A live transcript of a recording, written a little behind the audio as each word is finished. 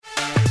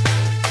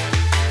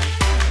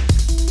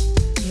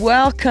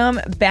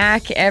Welcome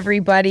back,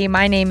 everybody.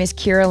 My name is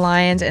Kiera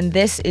Lyons, and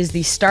this is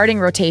the starting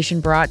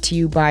rotation brought to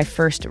you by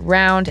First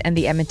Round and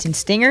the Edmonton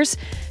Stingers.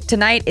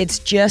 Tonight, it's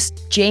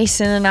just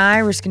Jason and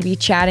I. We're just going to be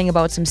chatting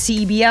about some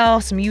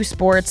CEBL, some U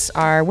Sports,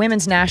 our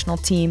women's national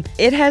team.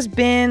 It has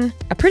been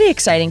a pretty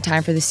exciting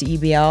time for the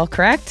CEBL,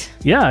 correct?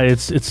 Yeah,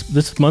 it's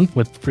this month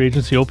with free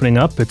agency opening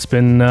up. It's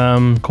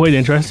been quite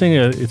interesting.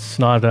 It's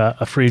not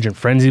a free agent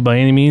frenzy by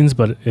any means,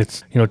 but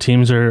it's,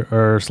 teams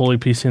are slowly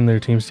piecing their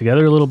teams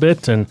together a little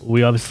bit, and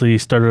we obviously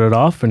started it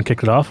off and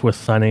kicked it off with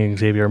signing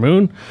Xavier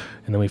Moon,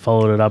 and then we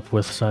followed it up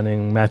with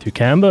signing Matthew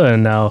Kamba,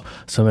 and now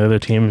some of the other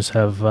teams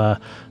have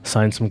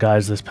signed some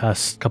guys this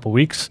past couple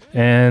weeks,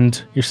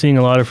 and you're seeing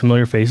a lot of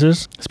familiar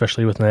faces,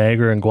 especially with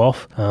Niagara and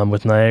Guelph,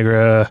 with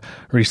Niagara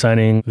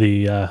re-signing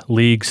the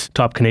league's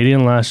top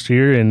Canadian last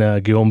year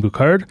in Guillaume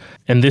Boucard,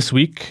 and this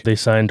week they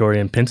signed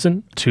Dorian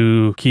Pinson,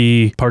 two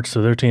key parts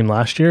of their team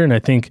last year, and I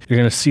think you're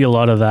going to see a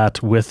lot of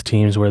that with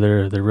teams where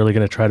they're really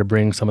going to try to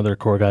bring some of their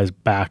core guys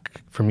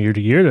back from year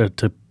to year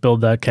to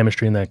build that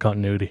chemistry and that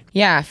continuity.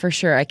 Yeah, for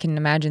sure. I can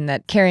imagine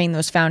that carrying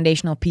those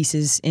foundational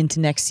pieces into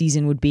next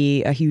season would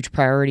be a huge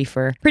priority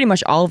for pretty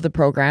much all of the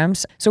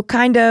programs. So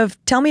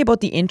tell me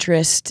about the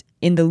interest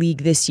in the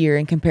league this year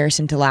in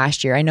comparison to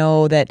last year. I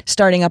know that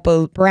starting up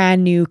a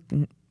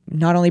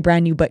not only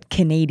brand new, but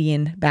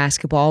Canadian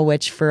basketball,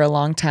 which for a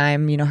long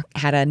time,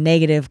 had a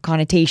negative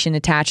connotation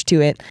attached to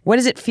it. What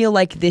does it feel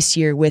like this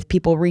year with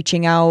people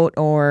reaching out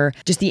or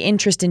just the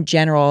interest in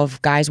general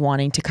of guys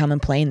wanting to come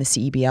and play in the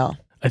CEBL?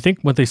 I think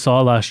what they saw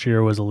last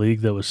year was a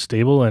league that was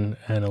stable and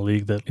a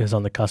league that is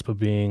on the cusp of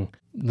being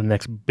the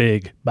next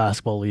big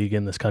basketball league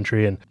in this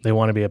country, and they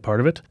want to be a part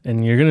of it.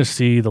 And you're going to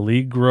see the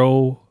league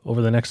grow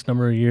over the next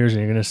number of years,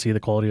 and you're going to see the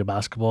quality of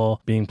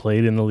basketball being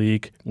played in the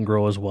league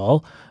grow as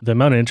well. The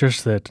amount of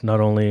interest that not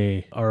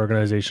only our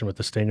organization with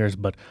the Stingers,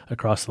 but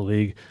across the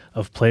league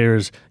of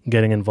players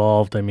getting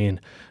involved. I mean,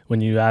 when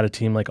you add a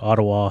team like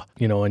Ottawa,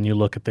 and you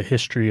look at the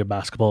history of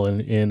basketball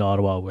in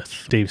Ottawa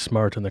with Dave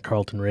Smart and the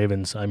Carleton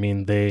Ravens, I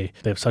mean, they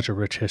have such a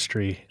rich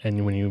history.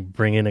 And when you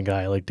bring in a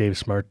guy like Dave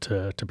Smart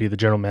to be the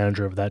general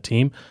manager of that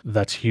team,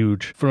 that's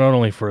huge for not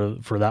only for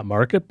that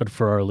market, but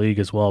for our league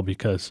as well,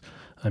 because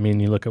I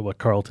mean, you look at what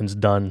Carleton's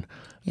done.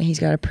 Yeah, he's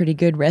got a pretty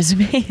good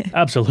resume.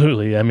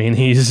 Absolutely. I mean,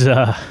 he's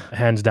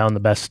hands down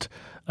the best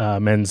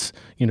men's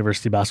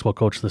university basketball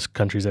coach this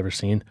country's ever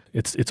seen.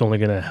 It's only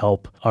going to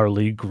help our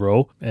league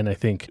grow. And I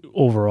think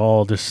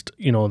overall, just,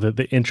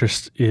 the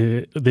interest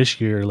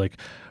this year, like,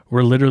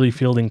 we're literally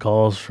fielding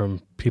calls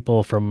from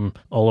people from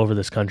all over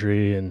this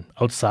country and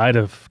outside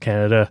of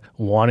Canada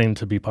wanting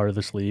to be part of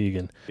this league.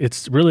 And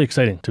it's really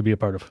exciting to be a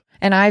part of.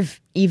 And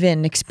I've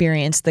even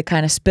experienced the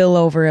kind of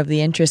spillover of the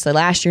interest. Like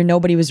last year,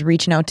 nobody was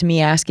reaching out to me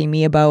asking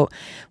me about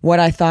what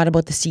I thought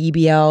about the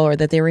CEBL or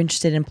that they were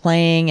interested in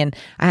playing. And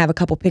I have a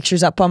couple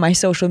pictures up on my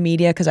social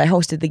media because I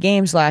hosted the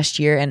games last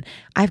year. And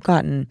I've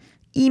gotten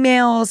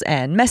emails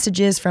and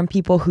messages from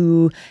people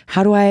who,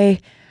 how do I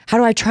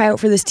try out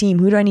for this team?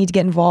 Who do I need to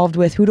get involved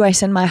with? Who do I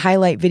send my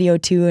highlight video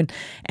to?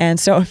 And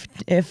so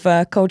if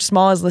Coach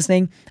Small is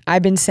listening,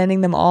 I've been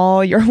sending them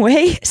all your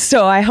way.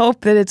 So I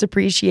hope that it's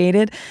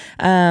appreciated.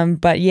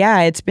 But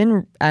yeah, it's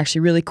been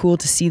actually really cool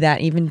to see that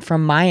even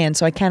from my end.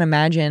 So I can't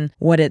imagine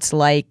what it's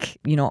like,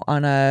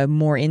 on a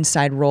more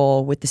inside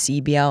role with the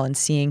CEBL and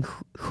seeing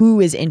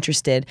who is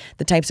interested,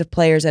 the types of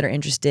players that are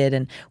interested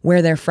and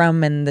where they're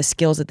from and the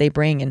skills that they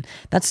bring. And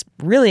that's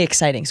really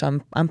exciting.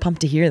 So I'm pumped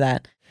to hear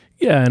that.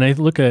 Yeah, and I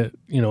look at,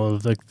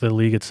 like the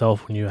league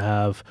itself when you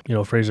have,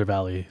 Fraser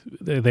Valley.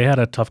 They had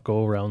a tough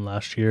go around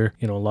last year,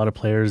 a lot of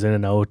players in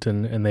and out,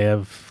 and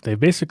they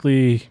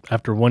basically,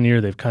 after 1 year,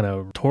 they've kind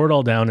of tore it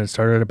all down and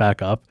started it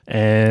back up.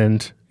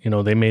 And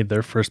they made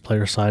their first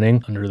player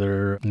signing under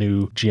their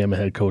new GM and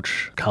head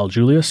coach, Kyle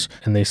Julius,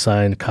 and they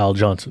signed Kyle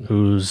Johnson,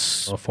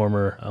 who's a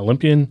former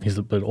Olympian. He's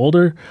a bit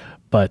older,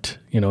 but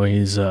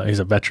he's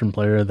a veteran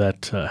player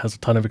that has a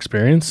ton of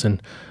experience,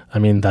 and I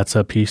mean that's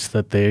a piece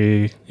that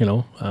they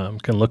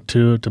can look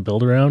to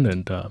build around,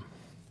 and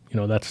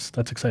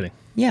that's exciting.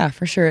 Yeah,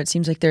 for sure. It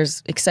seems like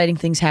there's exciting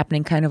things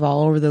happening kind of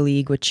all over the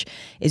league, which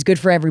is good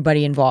for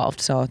everybody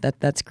involved. So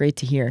that's great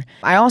to hear.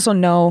 I also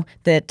know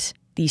that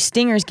the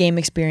Stingers game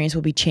experience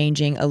will be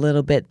changing a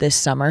little bit this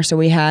summer. So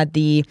we had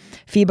the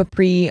FIBA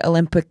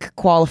pre-Olympic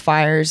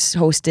qualifiers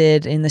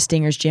hosted in the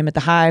Stingers gym at the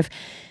Hive.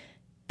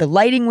 The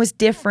lighting was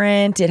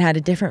different. It had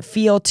a different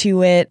feel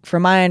to it.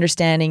 From my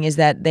understanding is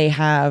that they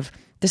have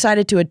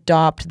decided to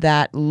adopt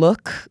that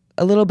look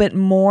a little bit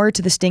more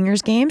to the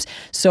Stingers games.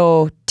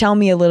 So tell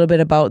me a little bit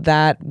about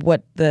that,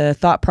 what the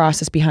thought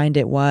process behind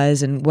it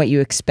was and what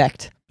you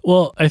expect.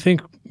 Well, I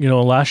think,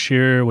 last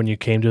year when you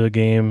came to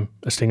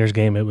a Stingers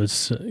game, it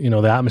was,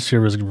 the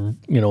atmosphere was,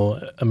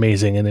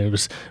 amazing, and it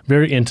was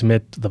very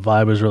intimate. The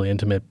vibe was really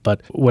intimate.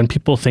 But when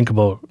people think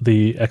about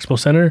the Expo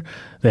Center,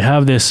 they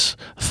have this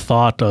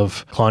thought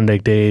of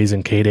Klondike days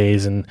and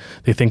K-Days, and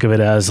they think of it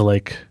as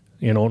like,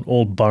 an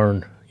old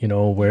barn,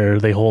 where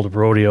they hold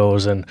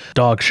rodeos and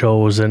dog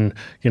shows, and,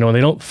 they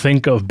don't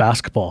think of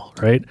basketball,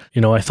 right?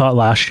 I thought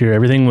last year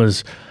everything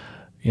was,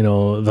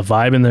 the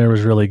vibe in there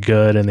was really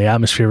good and the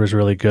atmosphere was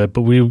really good,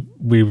 but we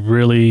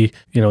really,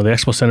 the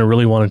Expo Center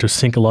really wanted to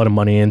sink a lot of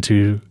money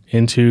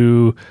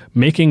into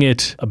making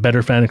it a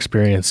better fan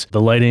experience.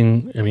 The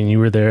lighting, you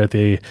were there at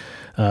the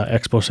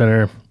Expo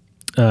Center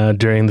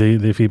during the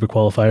FIBA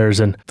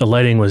qualifiers, and the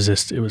lighting was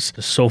it was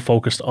so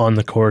focused on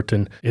the court,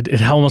 and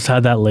it almost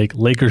had that like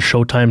Lakers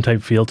Showtime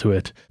type feel to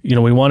it.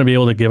 We want to be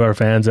able to give our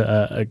fans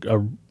a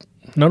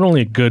not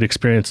only a good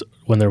experience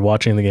when they're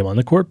watching the game on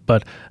the court,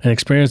 but an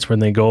experience when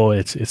they go.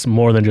 It's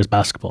more than just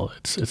basketball.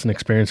 It's an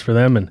experience for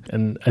them,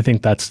 and I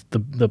think that's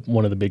the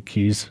one of the big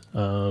keys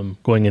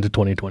going into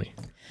 2020.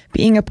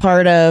 Being a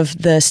part of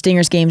the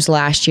Stingers games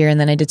last year, and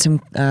then I did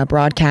some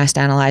broadcast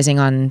analyzing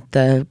on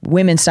the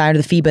women's side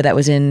of the FIBA that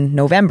was in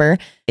November,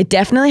 it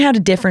definitely had a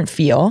different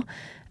feel.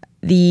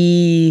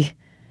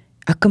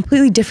 A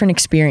completely different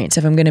experience,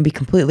 if I'm going to be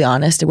completely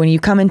honest. When you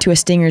come into a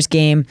Stingers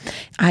game,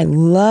 I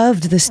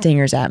loved the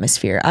Stingers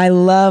atmosphere. I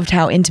loved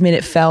how intimate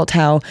it felt,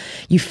 how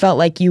you felt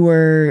like you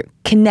were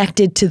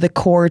connected to the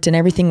court and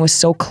everything was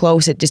so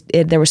close.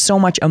 There was so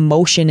much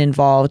emotion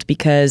involved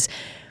because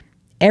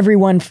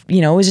everyone,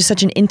 it was just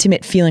such an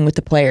intimate feeling with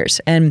the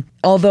players. And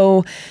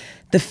although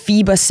the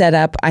FIBA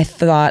setup, I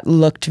thought,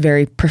 looked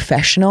very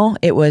professional.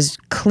 It was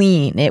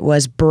clean. It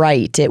was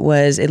bright. It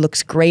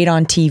looks great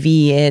on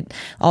TV.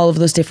 All of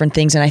those different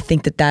things. And I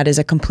think that is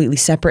a completely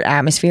separate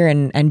atmosphere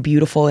and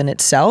beautiful in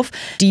itself.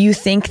 Do you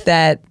think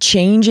that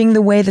changing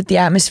the way that the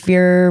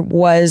atmosphere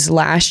was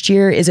last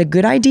year is a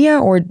good idea?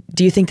 Or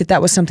do you think that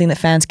was something that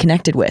fans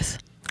connected with?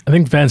 I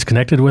think fans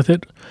connected with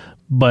it.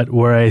 But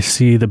where I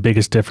see the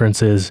biggest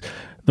difference is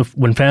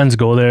when fans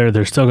go there,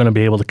 they're still going to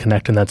be able to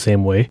connect in that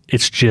same way.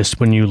 It's just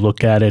when you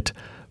look at it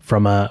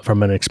from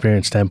an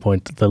experience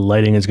standpoint, the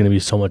lighting is going to be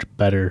so much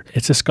better.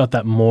 It's just got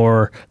that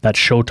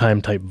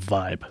Showtime type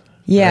vibe.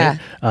 Yeah.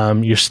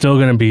 Right? You're still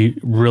going to be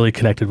really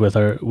connected with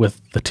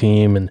the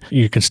team, and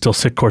you can still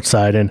sit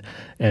courtside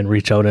and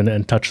reach out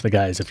and touch the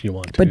guys if you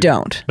want to. But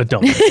don't. No,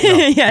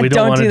 yeah, we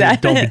don't do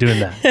that. Don't be doing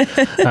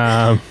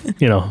that.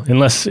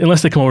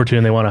 Unless they come over to you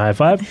and they want a high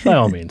five, by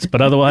all means.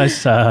 But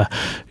otherwise,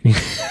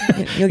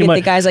 you'll get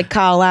the guys like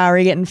Kyle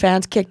Lowry getting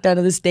fans kicked out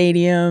of the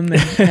stadium.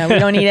 And, we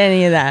don't need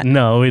any of that.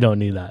 No, we don't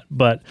need that.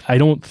 But I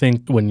don't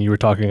think when you were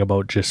talking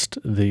about just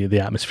the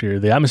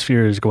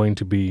atmosphere is going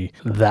to be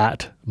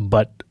that,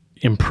 but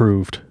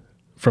improved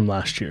from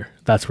last year.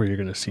 That's where you're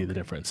going to see the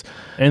difference.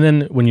 And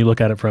then when you look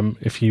at it from,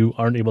 if you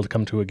aren't able to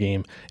come to a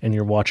game and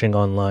you're watching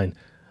online,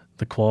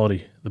 the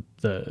quality,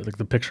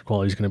 the picture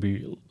quality is going to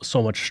be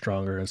so much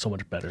stronger and so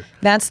much better.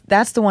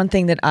 That's the one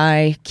thing that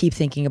I keep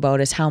thinking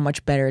about is how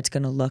much better it's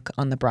going to look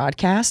on the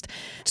broadcast.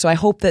 So I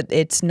hope that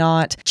it's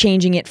not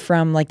changing it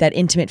from like that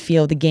intimate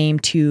feel of the game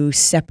to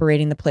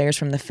separating the players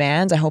from the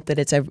fans. I hope that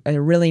it's a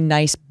really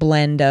nice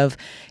blend of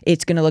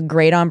it's going to look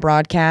great on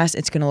broadcast,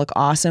 it's going to look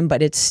awesome,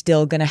 but it's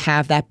still going to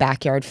have that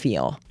backyard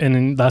feel.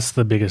 And that's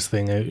the biggest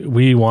thing.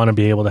 We want to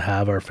be able to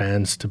have our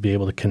fans to be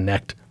able to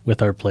connect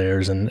with our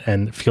players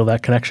and feel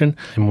that connection.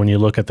 And when you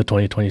look at the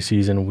 2020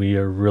 season, we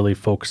are really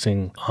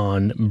focusing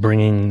on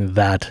bringing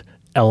that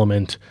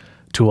element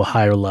to a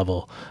higher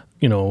level.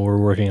 We're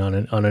working on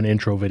an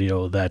intro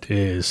video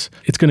it's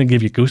going to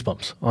give you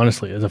goosebumps.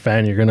 Honestly, as a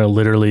fan, you're going to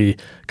literally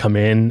come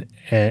in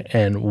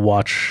and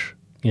watch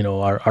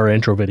our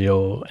intro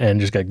video and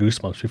just get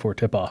goosebumps before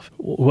tip-off.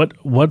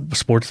 What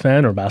sports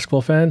fan or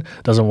basketball fan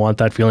doesn't want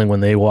that feeling when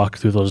they walk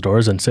through those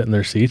doors and sit in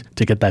their seat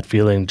to get that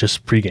feeling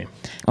just pregame?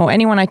 Oh,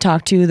 anyone I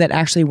talked to that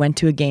actually went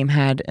to a game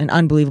had an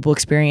unbelievable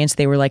experience.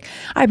 They were like,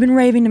 I've been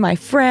raving to my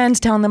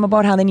friends, telling them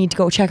about how they need to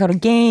go check out a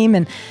game,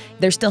 and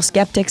they're still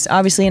skeptics,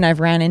 obviously, and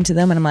I've ran into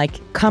them, and I'm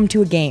like, come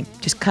to a game.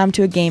 Just come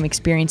to a game,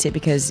 experience it,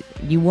 because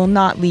you will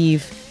not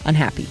leave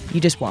unhappy.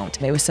 You just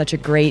won't. It was such a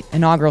great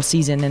inaugural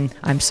season, and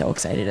I'm so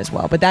excited as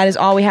well. But that is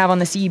all we have on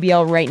the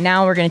CEBL right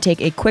now. We're going to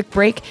take a quick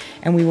break,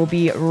 and we will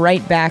be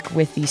right back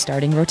with the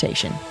starting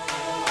rotation.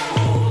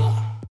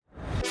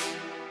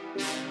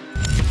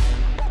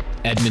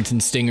 Edmonton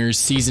Stingers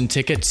season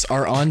tickets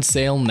are on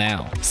sale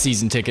now.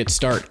 Season tickets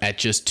start at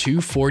just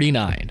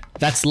 $2.49.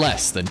 That's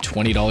less than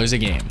 $20 a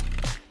game.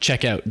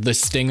 Check out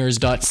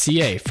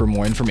thestingers.ca for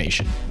more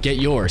information. Get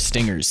your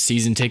Stingers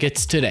season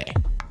tickets today.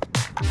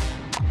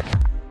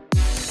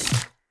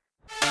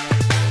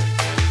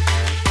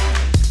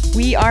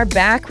 We are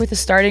back with the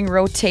starting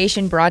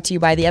rotation brought to you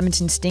by the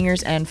Edmonton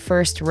Stingers and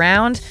First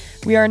Round.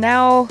 We are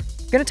now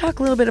going to talk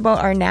a little bit about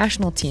our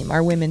national team,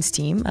 our women's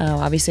team.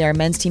 Obviously, our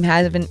men's team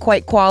hasn't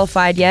quite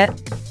qualified yet,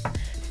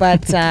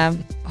 but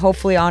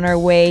hopefully on our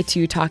way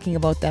to talking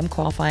about them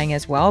qualifying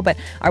as well. But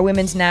our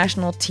women's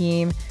national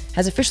team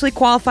has officially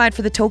qualified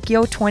for the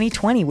Tokyo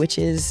 2020, which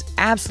is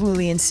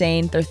absolutely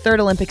insane. Their third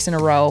Olympics in a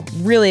row.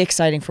 Really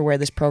exciting for where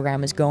this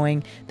program is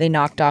going. They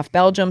knocked off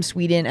Belgium,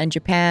 Sweden, and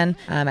Japan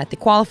at the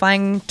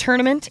qualifying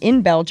tournament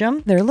in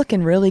Belgium. They're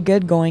looking really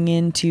good going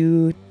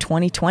into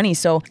 2020.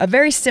 So a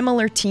very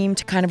similar team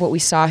to kind of what we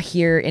saw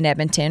here in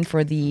Edmonton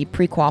for the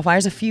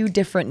pre-qualifiers. A few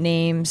different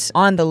names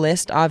on the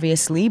list,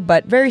 obviously,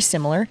 but very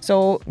similar.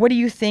 So what do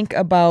you think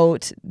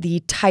about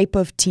the type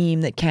of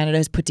team that Canada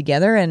has put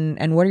together,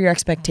 and what are your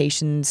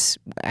expectations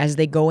as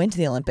they go into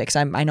the Olympics?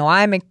 I know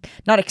I'm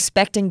not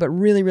expecting, but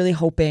really, really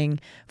hoping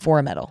for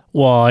a medal.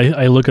 Well,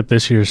 I look at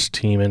this year's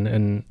team, and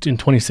in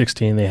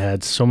 2016 they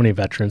had so many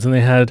veterans, and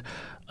they had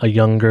a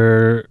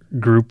younger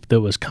group that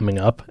was coming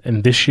up.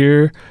 And this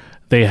year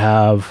they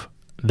have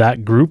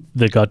that group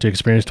that got to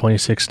experience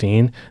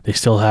 2016. They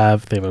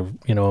have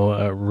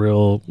a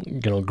real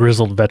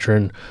grizzled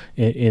veteran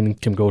in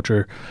Kim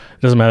Gocher.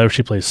 It doesn't matter if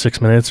she plays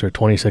 6 minutes or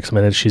 26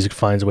 minutes, she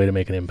finds a way to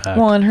make an impact.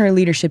 Well, and her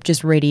leadership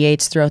just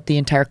radiates throughout the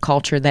entire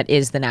culture that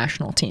is the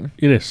national team.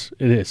 It is.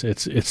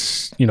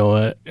 It's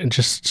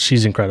just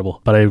she's incredible.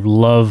 But I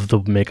love the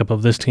makeup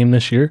of this team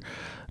this year.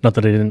 Not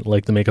that I didn't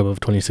like the makeup of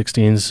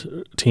 2016's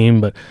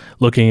team, but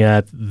looking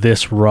at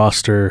this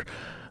roster,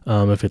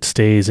 if it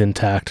stays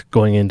intact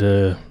going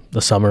into the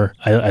summer,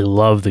 I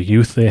love the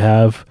youth they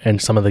have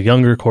and some of the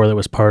younger core that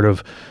was part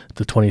of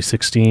the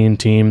 2016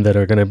 team that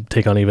are going to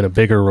take on even a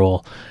bigger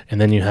role. And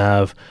then you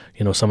have,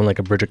 someone like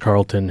a Bridget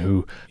Carleton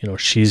who,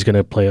 she's going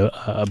to play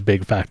a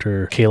big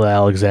factor. Kayla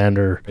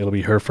Alexander, it'll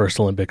be her first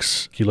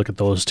Olympics. You look at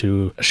those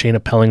two.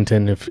 Shayna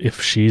Pellington, if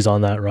she's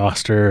on that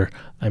roster,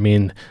 I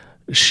mean,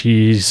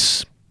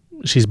 she's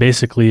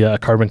basically a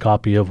carbon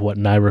copy of what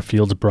Naira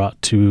Fields brought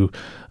to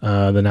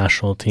the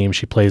national team.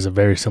 She plays a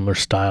very similar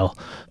style.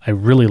 I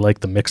really like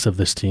the mix of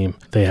this team.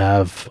 They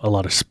have a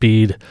lot of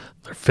speed,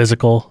 they're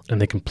physical, and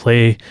they can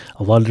play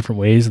a lot of different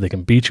ways. They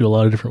can beat you a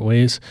lot of different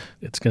ways.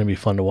 It's going to be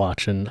fun to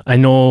watch. And I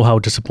know how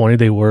disappointed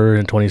they were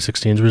in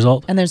 2016's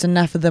result. And there's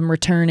enough of them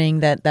returning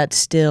that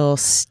still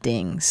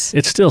stings.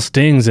 It still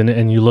stings,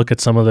 and you look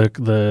at some of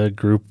the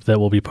group that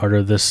will be part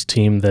of this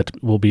team that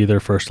will be their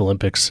first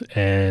Olympics,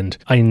 and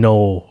I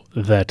know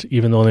that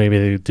even though maybe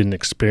they didn't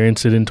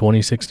experience it in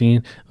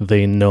 2016,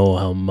 they know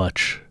how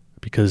much,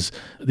 because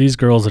these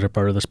girls that are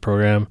part of this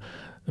program,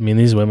 I mean,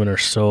 these women are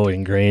so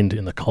ingrained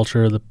in the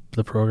culture of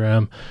the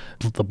program,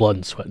 the blood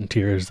and sweat and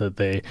tears that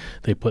they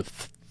put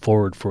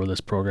forward for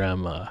this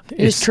program. It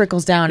just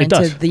trickles down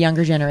into the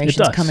younger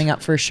generations coming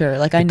up for sure.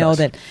 Like I know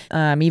that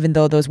even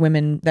though those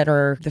women that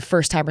are the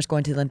first timers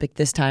going to the Olympic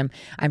this time,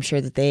 I'm sure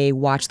that they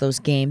watched those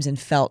games and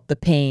felt the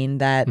pain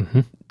that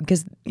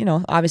because,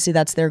 obviously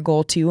that's their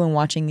goal too. And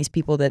watching these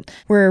people that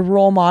were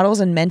role models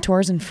and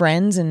mentors and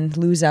friends and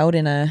lose out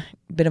in a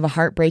bit of a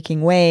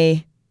heartbreaking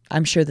way,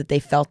 I'm sure that they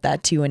felt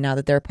that too, and now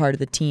that they're a part of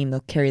the team,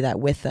 they'll carry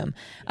that with them.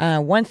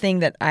 One thing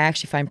that I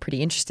actually find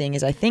pretty interesting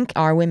is I think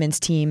our women's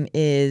team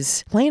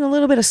is playing a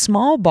little bit of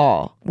small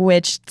ball,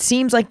 which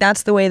seems like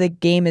that's the way the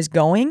game is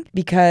going,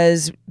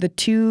 because the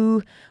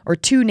two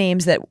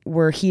names that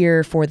were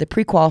here for the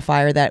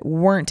pre-qualifier that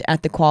weren't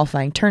at the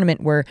qualifying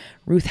tournament were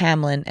Ruth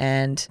Hamlin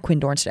and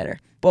Quinn Dornstetter.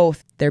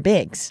 Both, they're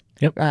bigs.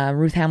 Yep.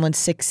 Ruth Hamlin's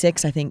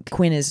 6'6". I think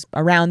Quinn is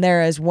around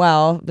there as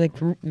well, like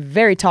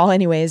very tall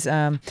anyways.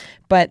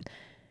 But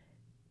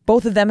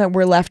both of them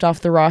were left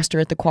off the roster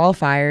at the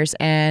qualifiers,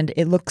 and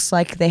it looks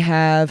like they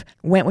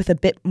went with a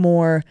bit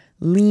more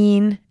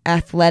lean,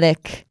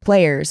 athletic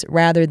players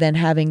rather than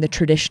having the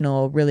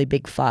traditional really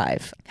big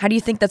five. How do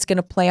you think that's going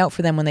to play out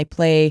for them when they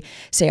play,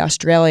 say,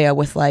 Australia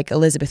with like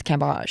Elizabeth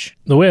Cambage?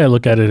 The way I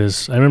look at it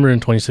is, I remember in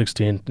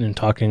 2016 in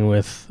talking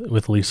with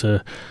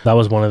Lisa, that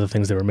was one of the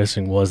things they were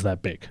missing was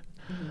that big.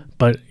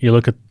 But you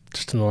look at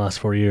just in the last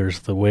 4 years,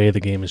 the way the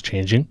game is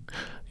changing,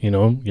 you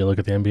look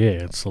at the NBA,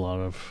 there's a lot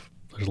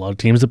of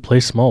teams that play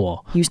small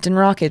ball. Houston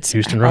Rockets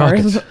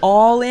are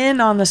all in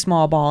on the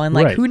small ball, and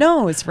who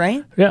knows,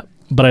 right? Yeah.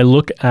 But I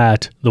look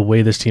at the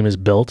way this team is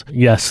built.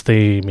 Yes,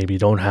 they maybe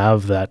don't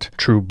have that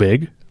true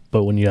big,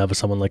 but when you have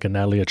someone like a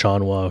Natalie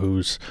Achanwa,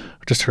 who's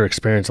just her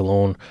experience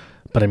alone,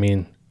 but I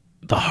mean,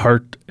 the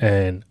heart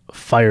and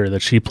fire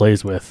that she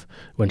plays with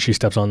when she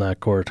steps on that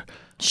court,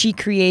 she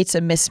creates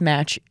a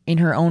mismatch in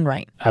her own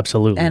right.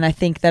 Absolutely. And I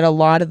think that a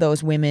lot of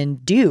those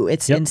women do.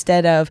 It's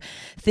instead of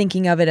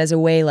thinking of it as a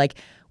way like,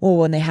 well,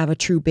 when they have a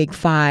true big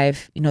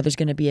five, there's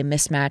going to be a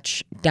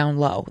mismatch down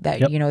low that,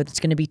 it's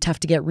going to be tough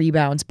to get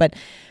rebounds. But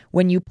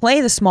when you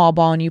play the small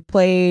ball and you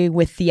play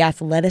with the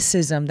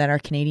athleticism that our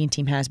Canadian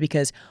team has,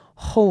 because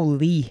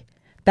holy,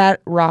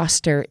 that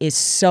roster is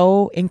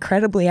so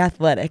incredibly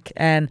athletic.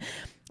 And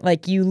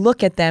you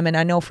look at them, and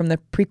I know from the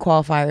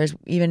pre-qualifiers,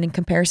 even in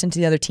comparison to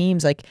the other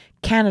teams,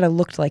 Canada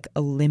looked like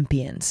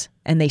Olympians,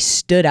 and they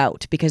stood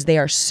out because they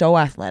are so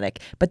athletic.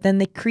 But then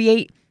they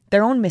create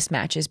their own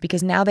mismatches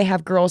because now they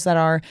have girls that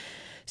are,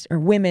 or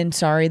women,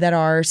 sorry, that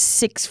are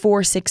 6'4",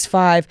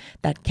 6'5",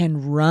 that can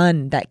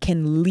run, that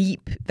can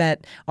leap,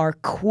 that are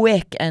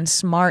quick and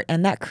smart,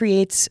 and that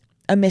creates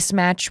a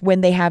mismatch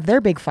when they have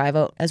their big five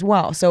out as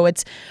well. So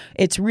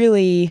it's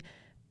really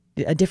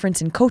a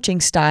difference in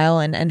coaching style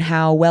and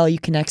how well you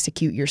can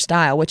execute your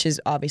style, which is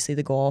obviously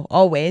the goal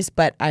always.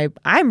 But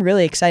I'm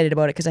really excited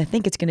about it because I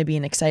think it's going to be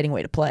an exciting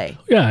way to play.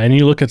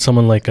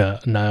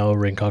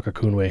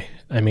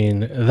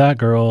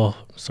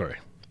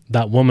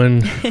 that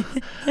woman,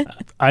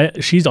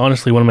 she's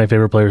honestly one of my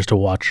favorite players to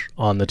watch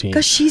on the team.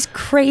 Because she's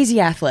crazy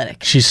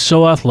athletic. She's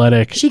so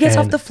athletic. She gets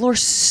off the floor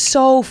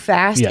so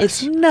fast. Yes.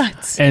 It's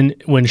nuts.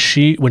 And when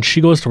she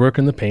goes to work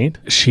in the paint,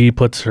 she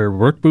puts her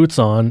work boots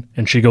on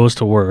and she goes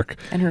to work.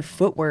 And her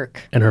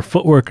footwork. And her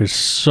footwork is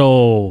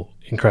so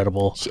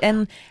incredible.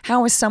 And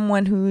how is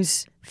someone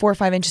who's 4 or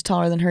 5 inches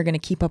taller than her going to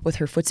keep up with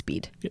her foot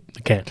speed? They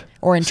can't.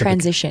 Or in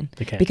transition.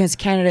 They can't. Because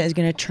Canada is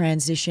going to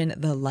transition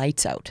the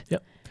lights out.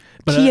 Yep.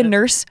 But Kia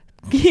Nurse,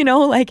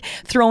 like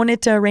throwing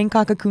it to Rain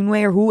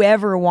Kakakunwe or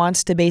whoever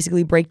wants to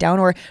basically break down,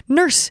 or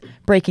Nurse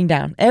breaking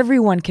down.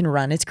 Everyone can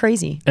run. It's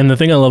crazy. And the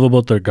thing I love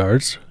about their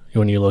guards,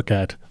 when you look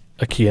at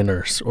a Kia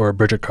Nurse or a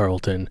Bridget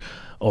Carleton,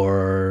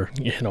 or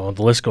the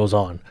list goes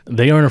on,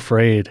 they aren't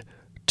afraid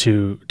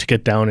to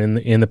get down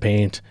in the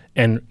paint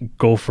and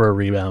go for a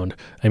rebound.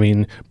 I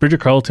mean, Bridget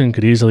Carleton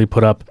could easily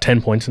put up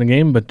 10 points in a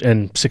game,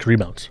 and 6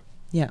 rebounds.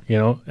 Yeah.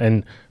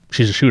 And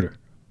she's a shooter.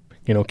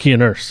 Kia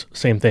Nurse,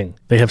 same thing.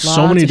 They have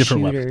so many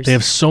different weapons. They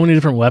have so many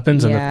different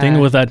weapons, and the thing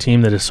with that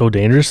team that is so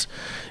dangerous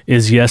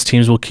is, yes,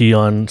 teams will key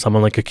on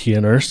someone like a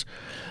Kia Nurse,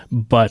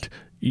 but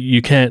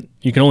you can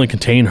only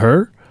contain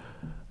her.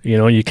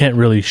 You can't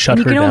really shut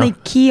her down. You can only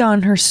key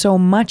on her so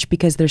much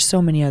because there's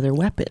so many other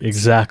weapons.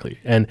 Exactly.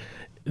 And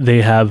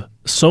they have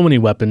so many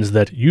weapons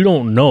that you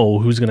don't know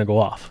who's going to go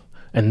off.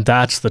 And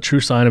that's the true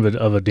sign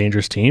of a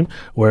dangerous team,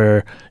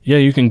 where,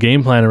 you can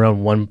game plan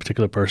around one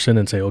particular person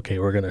and say, okay,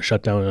 we're going to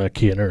shut down a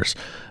Kia Nurse.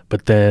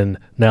 But then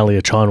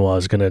Natalie Achanwa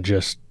is going to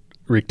just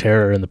wreak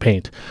terror in the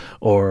paint.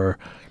 Or,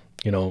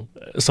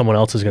 someone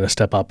else is going to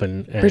step up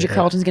and Bridget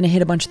Carleton's going to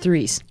hit a bunch of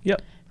threes.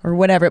 Yep. Or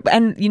whatever.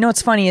 And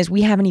what's funny is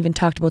we haven't even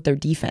talked about their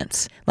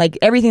defense. Like,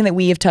 everything that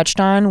we have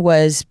touched on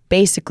was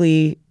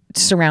basically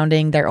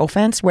surrounding their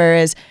offense,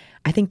 whereas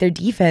I think their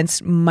defense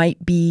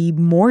might be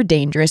more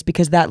dangerous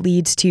because that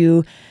leads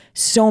to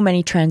so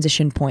many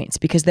transition points,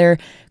 because they're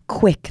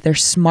quick, they're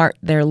smart,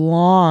 they're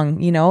long,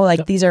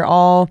 these are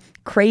all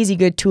crazy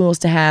good tools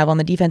to have on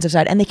the defensive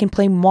side, and they can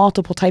play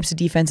multiple types of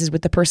defenses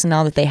with the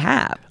personnel that they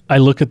have. I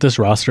look at this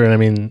roster and I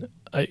mean,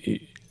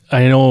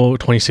 I know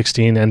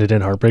 2016 ended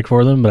in heartbreak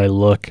for them, but I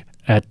look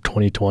at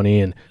 2020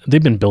 and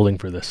they've been building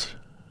for this.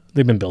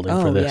 They've been building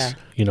for this.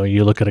 Yeah.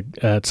 You look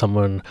at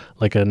someone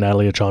like a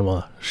Natalie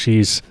Achanwa.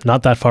 She's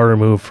not that far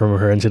removed from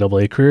her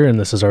NCAA career, and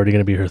this is already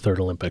going to be her 3rd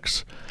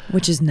Olympics.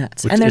 Which is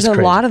nuts. And there's a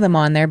lot of them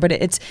on there, but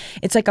it's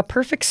like a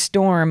perfect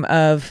storm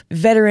of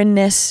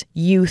veteranness,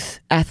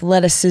 youth,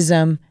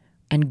 athleticism,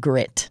 and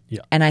grit.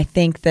 Yeah. And I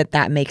think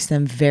that makes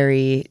them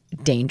very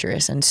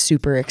dangerous and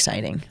super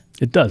exciting.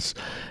 It does.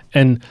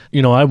 And,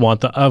 I want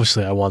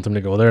them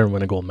to go there and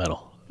win a gold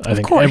medal. I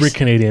think every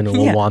Canadian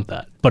will want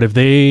that. But if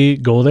they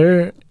go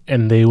there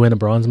and they win a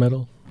bronze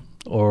medal,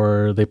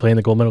 or they play in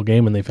the gold medal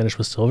game and they finish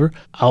with silver,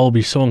 I'll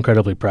be so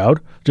incredibly proud,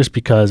 just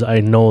because I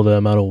know the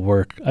amount of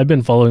work. I've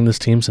been following this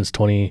team since the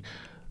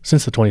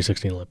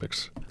 2016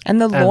 Olympics.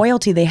 And the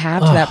loyalty they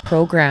have to that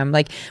program.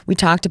 Like we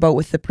talked about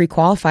with the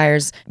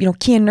pre-qualifiers,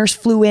 Kia Nurse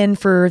flew in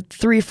for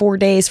 3 or 4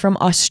 days from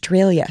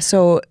Australia.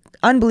 So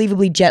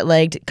unbelievably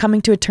jet-lagged,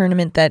 coming to a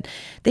tournament that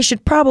they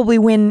should probably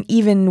win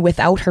even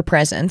without her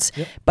presence,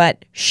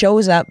 but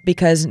shows up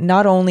because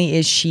not only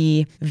is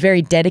she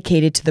very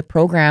dedicated to the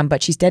program,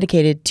 but she's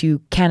dedicated to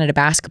Canada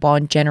basketball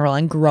in general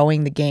and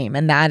growing the game.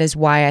 And that is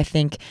why I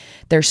think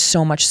there's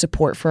so much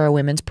support for our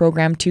women's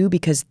program too,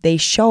 because they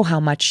show how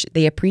much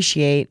they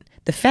appreciate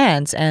the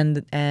fans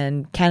and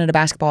Canada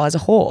basketball as a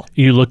whole.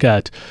 You look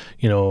at,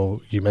 you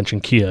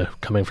mentioned Kia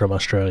coming from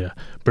Australia.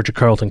 Bridget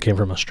Carleton came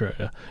from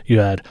Australia. You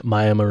had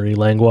Maya Marie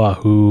Langlois,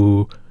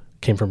 who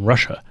came from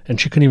Russia,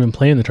 and she couldn't even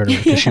play in the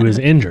tournament because she was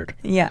injured.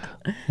 Yeah.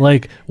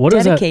 Like, what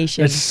is that?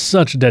 Dedication. It's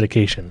such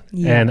dedication.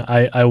 Yeah. And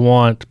I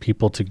want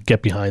people to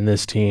get behind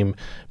this team,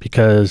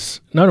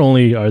 because not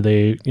only are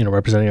they,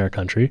 representing our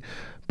country,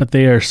 but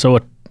they are so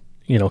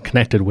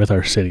connected with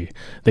our city.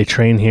 They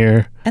train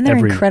here. And they're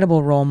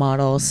incredible role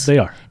models. They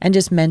are. And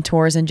just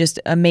mentors and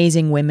just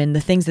amazing women. The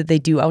things that they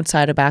do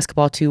outside of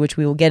basketball too, which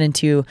we will get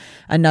into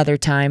another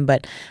time.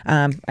 But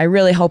I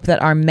really hope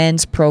that our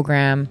men's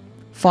program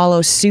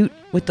follows suit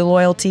with the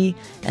loyalty,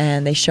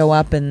 and they show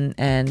up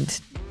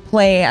and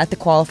play at the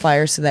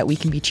qualifiers so that we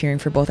can be cheering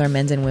for both our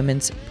men's and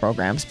women's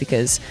programs,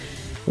 because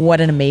what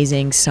an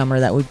amazing summer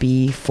that would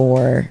be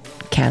for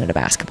Canada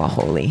basketball.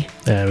 Holy.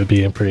 Yeah, it would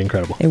be pretty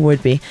incredible. It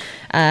would be.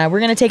 We're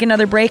going to take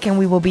another break, and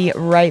we will be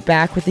right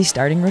back with the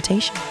starting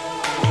rotation.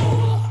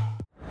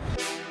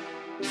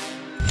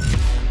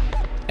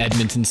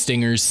 Edmonton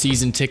Stingers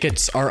season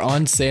tickets are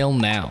on sale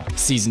now.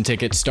 Season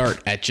tickets start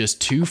at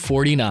just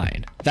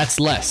 $2.49. That's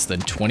less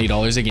than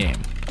 $20 a game.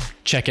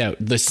 Check out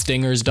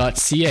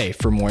thestingers.ca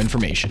for more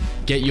information.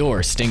 Get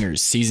your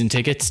Stingers season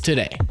tickets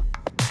today.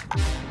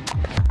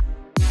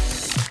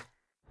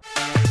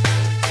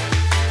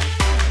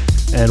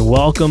 And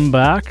welcome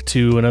back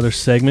to another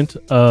segment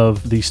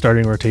of the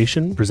starting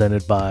rotation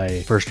presented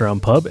by First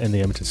Round Pub and the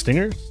Edmonton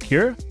Stingers.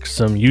 Kiera,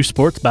 some U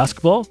Sports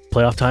basketball.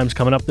 Playoff time's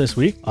coming up this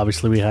week.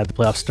 Obviously, we had the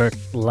playoffs start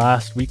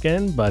last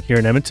weekend, but here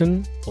in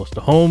Edmonton, close to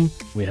home,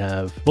 we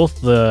have both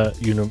the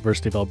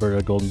University of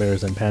Alberta Golden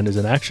Bears and Pandas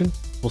in action.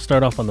 We'll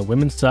start off on the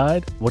women's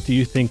side. What do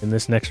you think in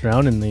this next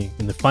round, in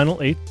the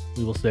final 8,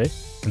 we will say?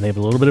 And they have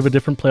a little bit of a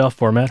different playoff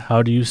format.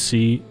 How do you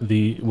see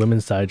the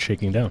women's side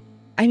shaking down?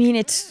 I mean,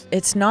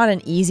 it's not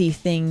an easy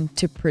thing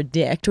to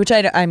predict, which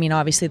I mean,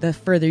 obviously, the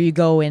further you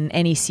go in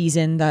any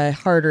season, the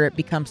harder it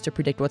becomes to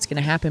predict what's going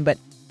to happen. But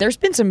there's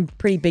been some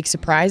pretty big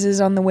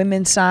surprises on the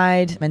women's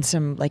side and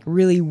some like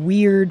really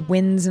weird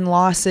wins and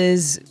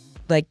losses,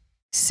 like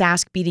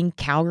Sask beating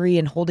Calgary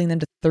and holding them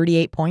to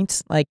 38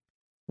 points. Like,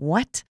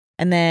 what?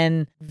 And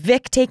then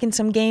Vic taking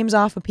some games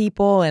off of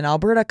people and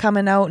Alberta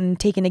coming out and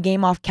taking a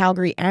game off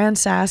Calgary and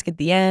Sask at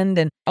the end,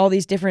 and all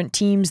these different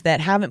teams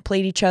that haven't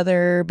played each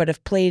other but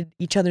have played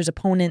each other's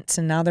opponents,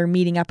 and now they're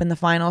meeting up in the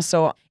final.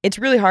 So it's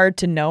really hard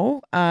to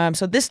know.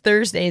 So this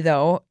Thursday,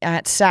 though,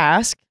 at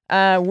Sask,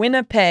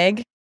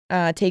 Winnipeg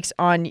takes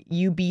on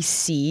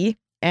UBC,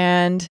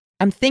 and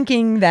I'm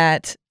thinking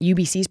that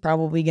UBC is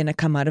probably going to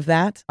come out of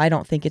that. I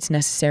don't think it's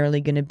necessarily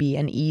going to be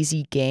an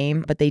easy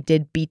game, but they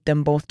did beat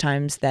them both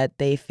times that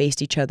they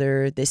faced each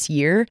other this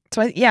year.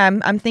 So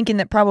I'm thinking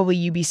that probably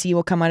UBC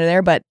will come out of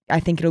there, but I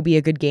think it'll be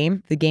a good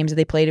game. The games that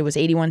they played, it was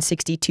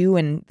 81-62,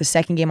 and the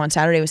second game on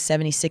Saturday was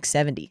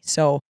 76-70.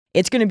 So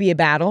it's going to be a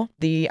battle.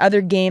 The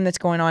other game that's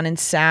going on in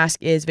Sask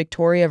is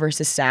Victoria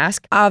versus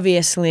Sask.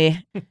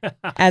 Obviously,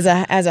 as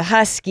a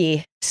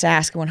Husky,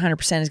 Sask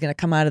 100% is going to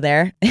come out of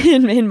there,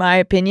 in my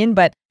opinion.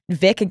 But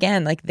Vic,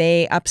 again, like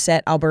they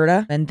upset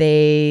Alberta, and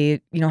they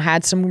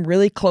had some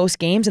really close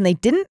games, and they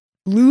didn't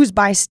lose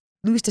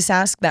to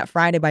Sask that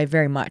Friday by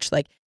very much.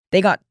 Like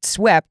they got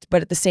swept,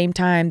 but at the same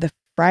time, the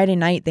Friday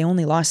night they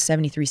only lost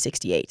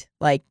 73-68.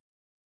 Like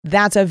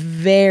that's a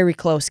very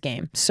close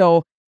game.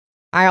 So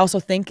I also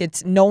think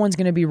no one's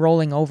going to be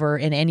rolling over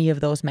in any of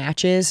those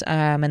matches,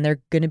 and they're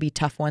going to be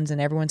tough ones,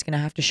 and everyone's going to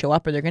have to show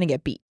up or they're going to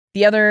get beat.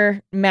 The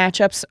other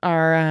matchups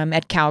are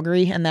at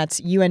Calgary, and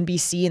that's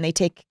UNBC, and they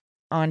take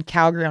on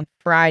Calgary on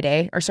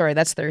Friday. Or sorry,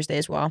 that's Thursday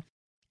as well.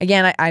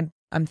 Again,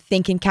 I'm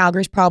thinking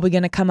Calgary's probably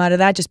going to come out of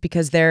that just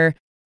because they're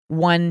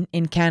 1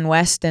 in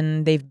CanWest,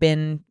 and they've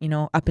been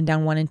up and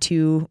down 1 and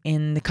 2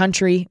 in the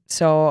country.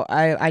 So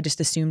I just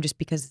assume just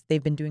because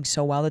they've been doing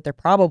so well that they're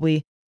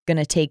probably going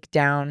to take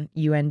down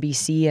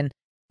UNBC, and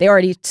they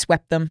already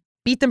swept them,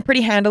 beat them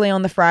pretty handily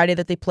on the Friday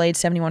that they played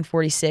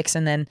 71-46,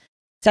 and then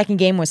second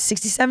game was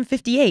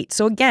 67-58.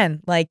 So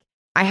again, like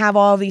I have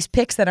all these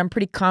picks that I'm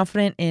pretty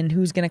confident in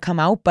who's going to come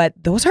out, but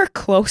those are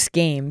close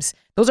games.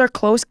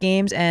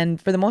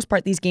 And for the most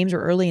part, these games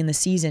are early in the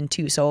season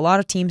too. So a lot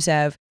of teams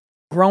have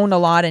grown a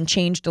lot and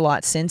changed a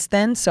lot since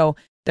then. So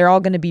they're all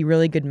going to be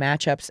really good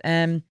matchups.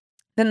 And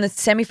then the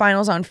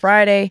semifinals on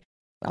Friday,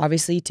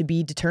 obviously to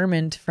be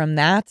determined from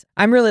that.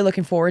 I'm really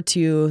looking forward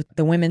to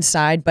the women's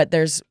side, but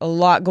there's a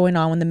lot going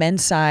on the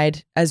men's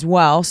side as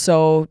well.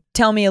 So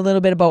tell me a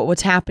little bit about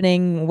what's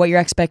happening, what your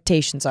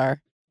expectations are.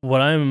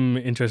 What I'm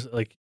interested,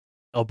 like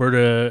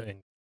Alberta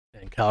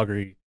and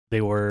Calgary,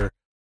 they were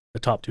the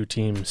top 2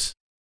 teams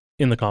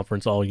in the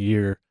conference all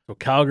year. So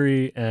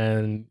Calgary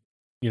and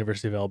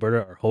University of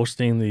Alberta are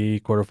hosting the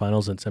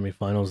quarterfinals and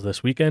semifinals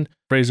this weekend.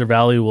 Fraser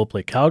Valley will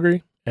play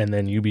Calgary, and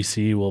then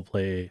UBC will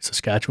play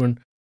Saskatchewan.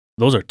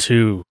 Those are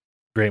 2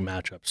 great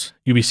matchups.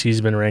 UBC's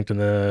been ranked in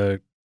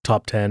the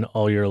top 10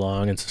 all year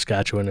long, and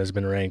Saskatchewan has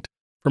been ranked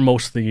for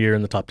most of the year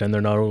in the top 10.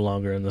 They're no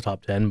longer in the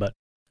top 10, but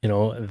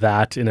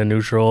that in a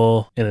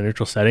neutral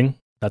setting,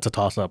 that's a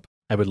toss-up.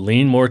 I would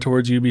lean more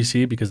towards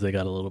UBC because they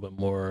got a little bit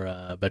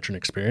more veteran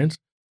experience.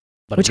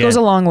 But Which goes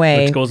a long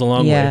way.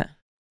 Way.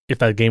 If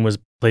that game was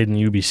played in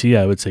UBC,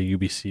 I would say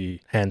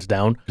UBC hands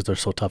down because they're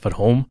so tough at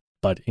home.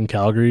 But in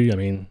Calgary, I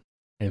mean,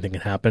 anything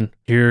can happen.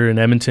 Here in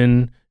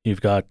Edmonton,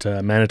 you've got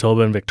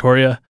Manitoba and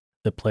Victoria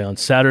that play on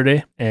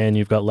Saturday, and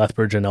you've got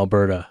Lethbridge and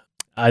Alberta.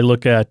 I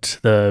look at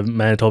the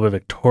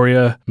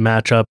Manitoba-Victoria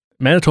matchup.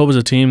 Manitoba's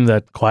a team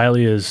that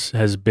quietly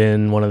has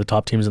been one of the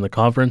top teams in the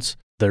conference.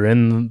 They're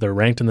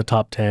ranked in the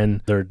top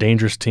 10. They're a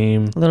dangerous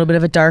team. A little bit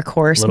of a dark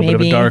horse,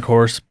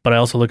 But I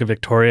also look at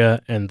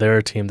Victoria and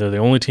their team. They're the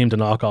only team to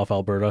knock off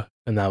Alberta,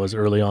 and that was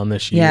early on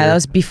this year. Yeah, that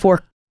was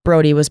before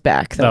Brody was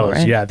back, though,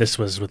 right? Yeah, this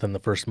was within the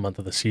first month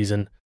of the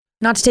season.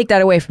 Not to take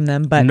that away from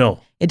them, but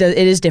no, it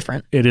is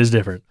different. It is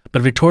different.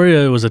 But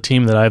Victoria was a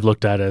team that I've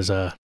looked at as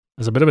a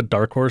bit of a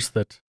dark horse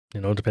that,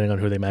 depending on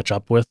who they match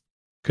up with,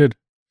 could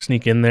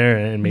sneak in there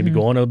and maybe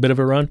go on a bit of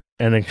a run.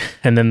 And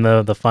then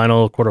the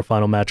final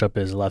quarterfinal matchup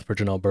is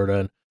Lethbridge and Alberta.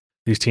 And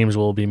these teams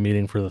will be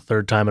meeting for the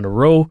 3rd time in a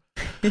row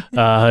in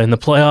the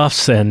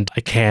playoffs. And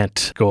I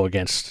can't go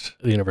against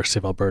the University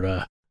of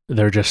Alberta.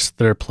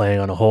 They're playing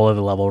on a whole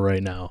other level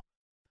right now.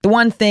 The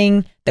one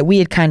thing that we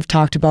had kind of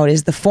talked about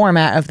is the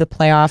format of the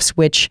playoffs,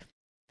 which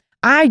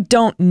I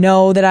don't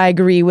know that I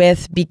agree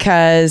with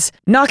because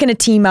knocking a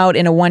team out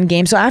in a 1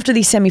 game. So after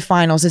these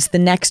semifinals, it's the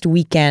next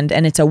weekend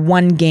and it's a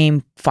 1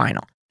 game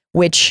final,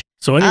 which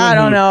So I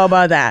don't know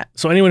about that.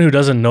 So anyone who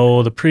doesn't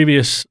know, the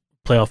previous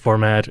playoff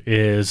format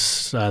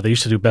is they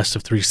used to do best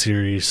of 3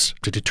 series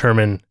to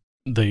determine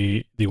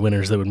the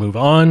winners that would move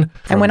on.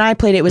 And when I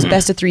played, it was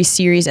best of 3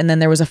 series, and then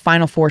there was a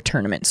Final Four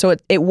tournament. So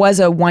it was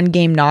a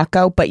 1-game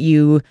knockout, but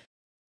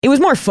it was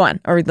more fun.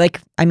 Or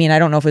like, I mean, I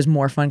don't know if it was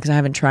more fun because I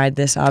haven't tried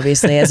this,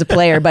 obviously, as a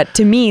player. But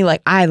to me,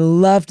 like, I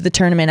loved the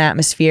tournament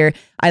atmosphere.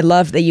 I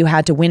loved that you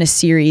had to win a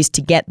series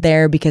to get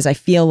there, because I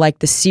feel like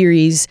the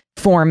series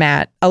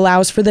format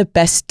allows for the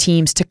best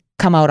teams to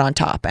come out on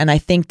top. And I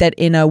think that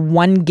in a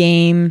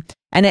 1-game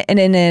and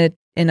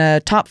in a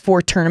top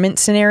 4 tournament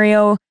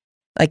scenario,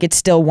 like, it's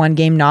still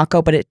 1-game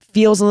knockout, but it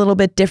feels a little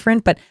bit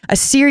different. But a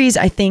series,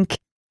 I think,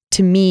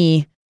 to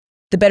me,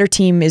 the better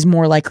team is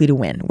more likely to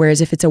win.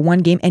 Whereas if it's a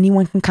 1-game,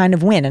 anyone can kind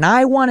of win. And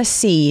I want to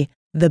see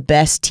the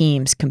best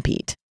teams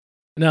compete.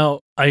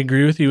 Now, I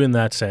agree with you in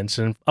that sense.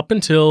 And up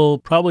until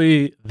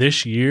probably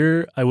this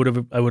year, I would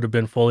have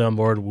been fully on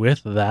board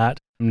with that.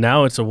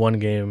 Now it's a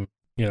 1-game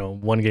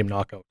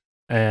knockout.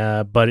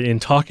 But in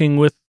talking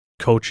with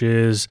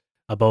coaches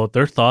about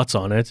their thoughts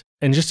on it,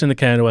 and just in the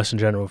CanWest in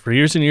general, for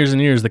years and years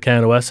and years, the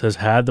CanWest has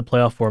had the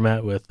playoff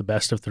format with the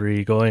best of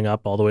 3 going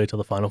up all the way to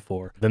the Final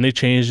Four. Then they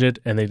changed it,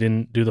 and they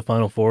didn't do the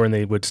Final Four, and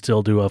they would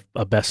still do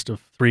a best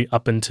of 3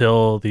 up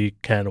until the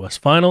CanWest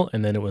final,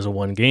 and then it was a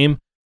 1-game.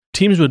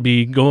 Teams would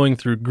be going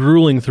through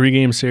grueling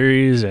 3-game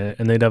series,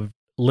 and they'd have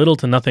little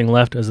to nothing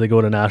left as they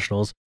go to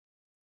nationals.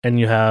 And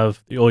you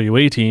have the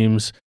OUA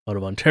teams out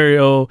of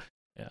Ontario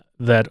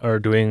that are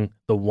doing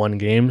the 1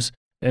 games,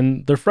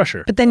 and they're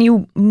fresher. But then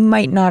you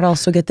might not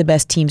also get the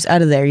best teams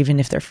out of there, even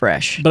if they're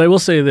fresh. But I will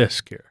say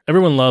this, Kiera.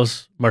 Everyone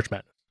loves March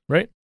Madness,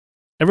 right?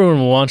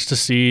 Everyone wants to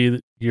see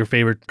your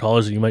favorite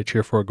college that you might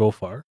cheer for go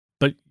far,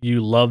 but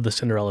you love the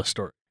Cinderella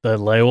story. The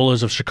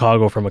Loyolas of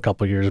Chicago from a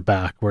couple years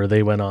back, where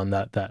they went on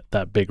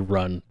that big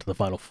run to the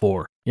Final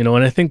Four. And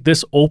I think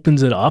this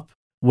opens it up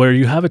where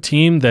you have a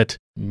team that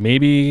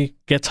maybe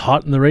gets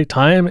hot in the right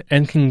time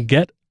and can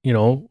get,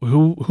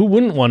 who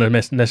wouldn't want to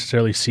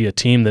necessarily see a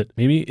team that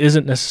maybe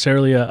isn't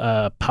necessarily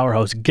a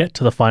powerhouse get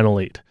to the Final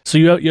 8. So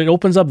it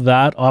opens up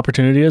that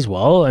opportunity as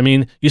well. I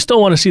mean, you still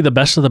want to see the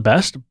best of the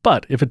best,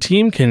 but if a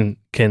team can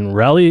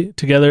rally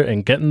together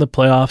and get in the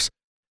playoffs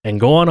and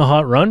go on a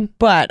hot run.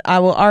 But I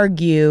will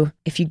argue,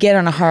 if you get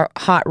on a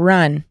hot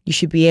run, you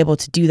should be able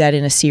to do that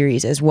in a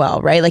series as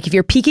well, right? Like, if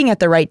you're peaking at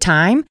the right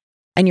time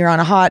and you're on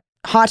a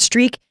hot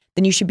streak,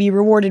 then you should be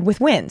rewarded with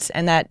wins.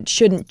 And that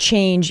shouldn't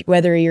change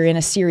whether you're in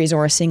a series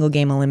or a single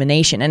game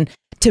elimination. And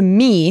to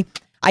me,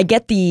 I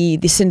get the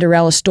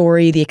Cinderella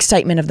story, the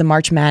excitement of the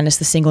March Madness,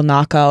 the single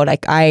knockout.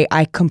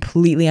 I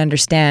completely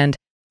understand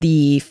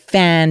the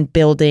fan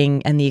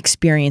building and the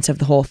experience of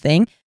the whole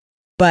thing.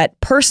 But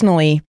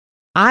personally,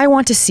 I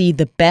want to see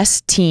the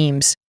best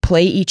teams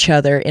play each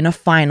other in a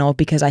final,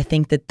 because I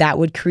think that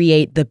would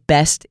create the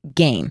best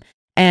game.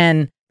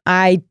 And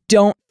I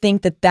don't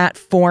think that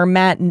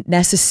format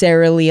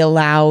necessarily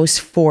allows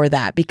for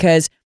that,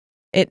 because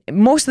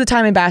most of the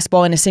time in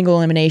basketball, in a single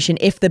elimination,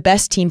 if the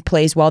best team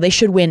plays well, they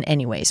should win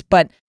anyways.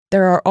 But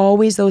there are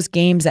always those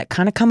games that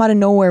kind of come out of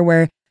nowhere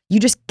where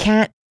you just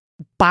can't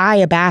buy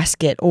a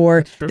basket,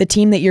 or the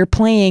team that you're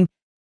playing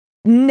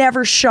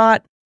never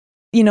shot,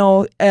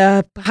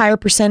 a higher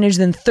percentage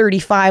than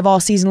 35 all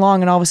season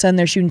long, and all of a sudden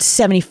they're shooting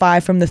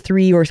 75 from the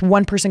 3, or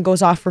one person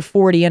goes off for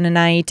 40 in a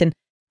night. And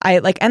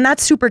and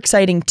that's super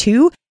exciting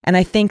too. And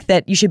I think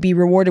that you should be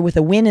rewarded with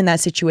a win in that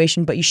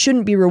situation, but you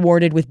shouldn't be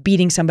rewarded with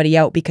beating somebody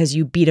out because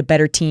you beat a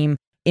better team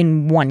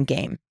in 1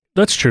 game.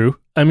 That's true.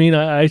 I mean,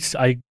 I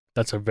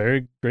that's a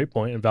very great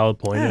point and valid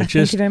point. Thank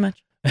you very much.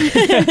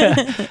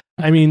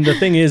 I mean, the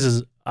thing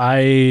is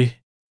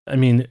I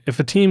mean,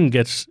 if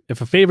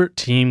a favorite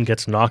team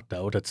gets knocked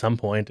out at some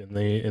point in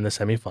the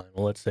semifinal,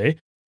 let's say,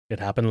 it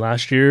happened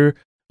last year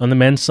on the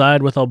men's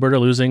side with Alberta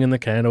losing in the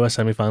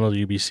CanWest semifinal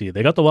to UBC.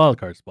 They got the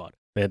wildcard spot.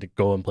 They had to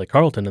go and play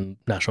Carleton in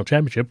the national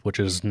championship, which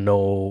is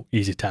no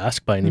easy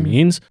task by any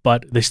means,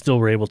 but they still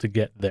were able to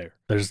get there.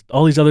 There's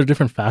all these other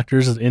different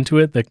factors into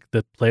it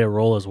that play a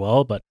role as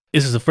well, but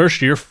this is the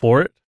first year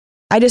for it.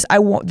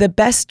 The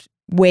best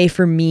way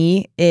for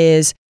me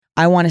is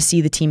I want to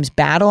see the teams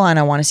battle, and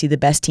I want to see the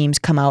best teams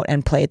come out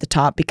and play at the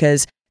top,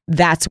 because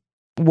that's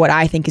what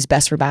I think is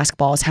best for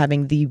basketball, is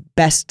having the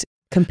best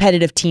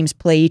competitive teams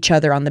play each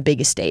other on the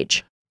biggest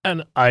stage.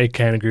 And I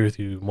can't agree with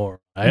you more.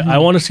 I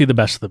want to see the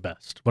best of the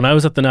best. When I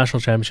was at the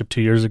national championship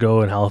 2 years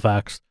ago in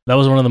Halifax, that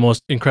was one of the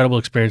most incredible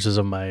experiences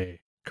of my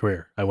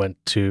career. I went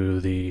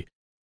to the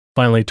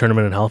Final 8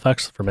 tournament in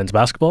Halifax for men's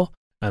basketball,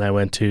 and I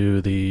went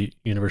to the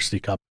University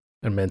Cup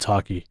in men's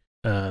hockey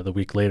the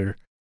week later.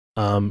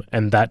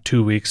 And that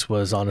 2 weeks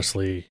was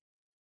honestly,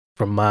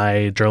 from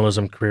my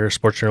journalism career,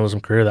 sports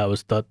journalism career,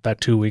 that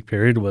 2 week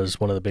period was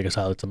one of the biggest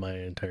highlights of my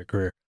entire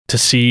career. To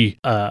see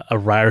a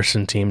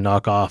Ryerson team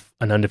knock off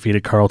an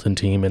undefeated Carleton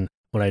team. And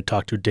when I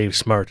talked to Dave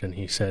Smart, and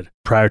he said,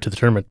 prior to the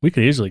tournament, we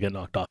could easily get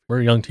knocked off.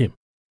 We're a young team.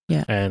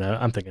 Yeah. And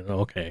I'm thinking,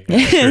 okay.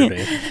 Sure,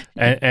 Dave.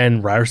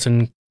 And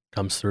Ryerson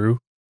comes through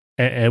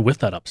and with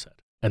that upset.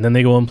 And then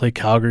they go and play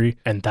Calgary,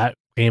 and that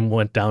game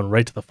went down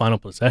right to the final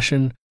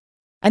possession.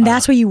 And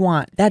that's what you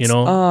want. That's, you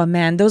know, oh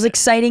man, those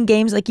exciting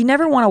games. Like, you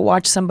never want to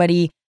watch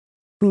somebody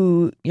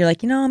who you're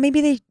like,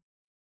 maybe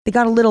they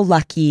got a little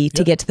lucky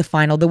to get to the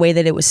final, the way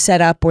that it was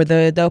set up, or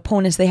the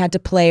opponents they had to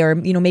play, or,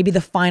 maybe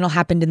the final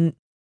happened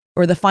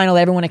or the final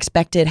everyone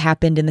expected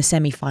happened in the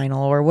semifinal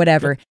or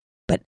whatever.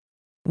 But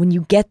when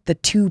you get the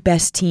two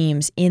best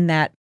teams in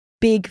that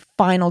big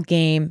final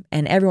game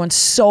and everyone's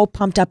so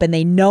pumped up and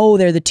they know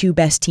they're the two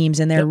best teams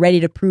and they're ready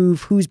to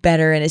prove who's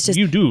better, and it's just,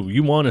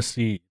 you want to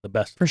see the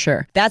best for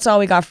sure. That's all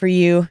we got for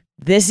you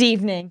this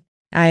evening.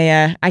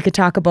 I could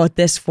talk about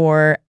this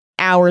for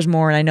hours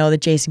more, and I know that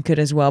Jason could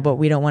as well, but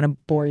we don't want to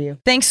bore you.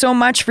 Thanks so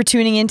much for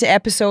tuning in to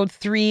episode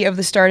 3 of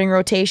the Starting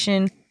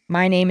Rotation.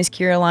 My name is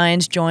Kiera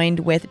Lyons, joined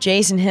with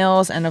Jason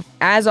Hills, and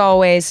as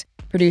always,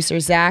 producer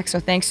Zach.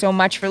 So thanks so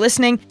much for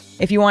listening.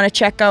 If you want to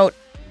check out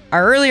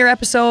our earlier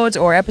episodes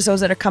or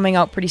episodes that are coming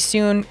out pretty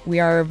soon, we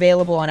are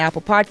available on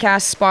Apple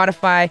Podcasts,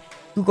 Spotify,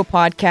 Google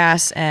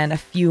Podcasts, and a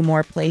few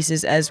more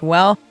places as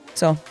well.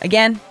 So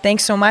again,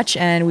 thanks so much,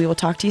 and we will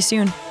talk to you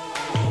soon.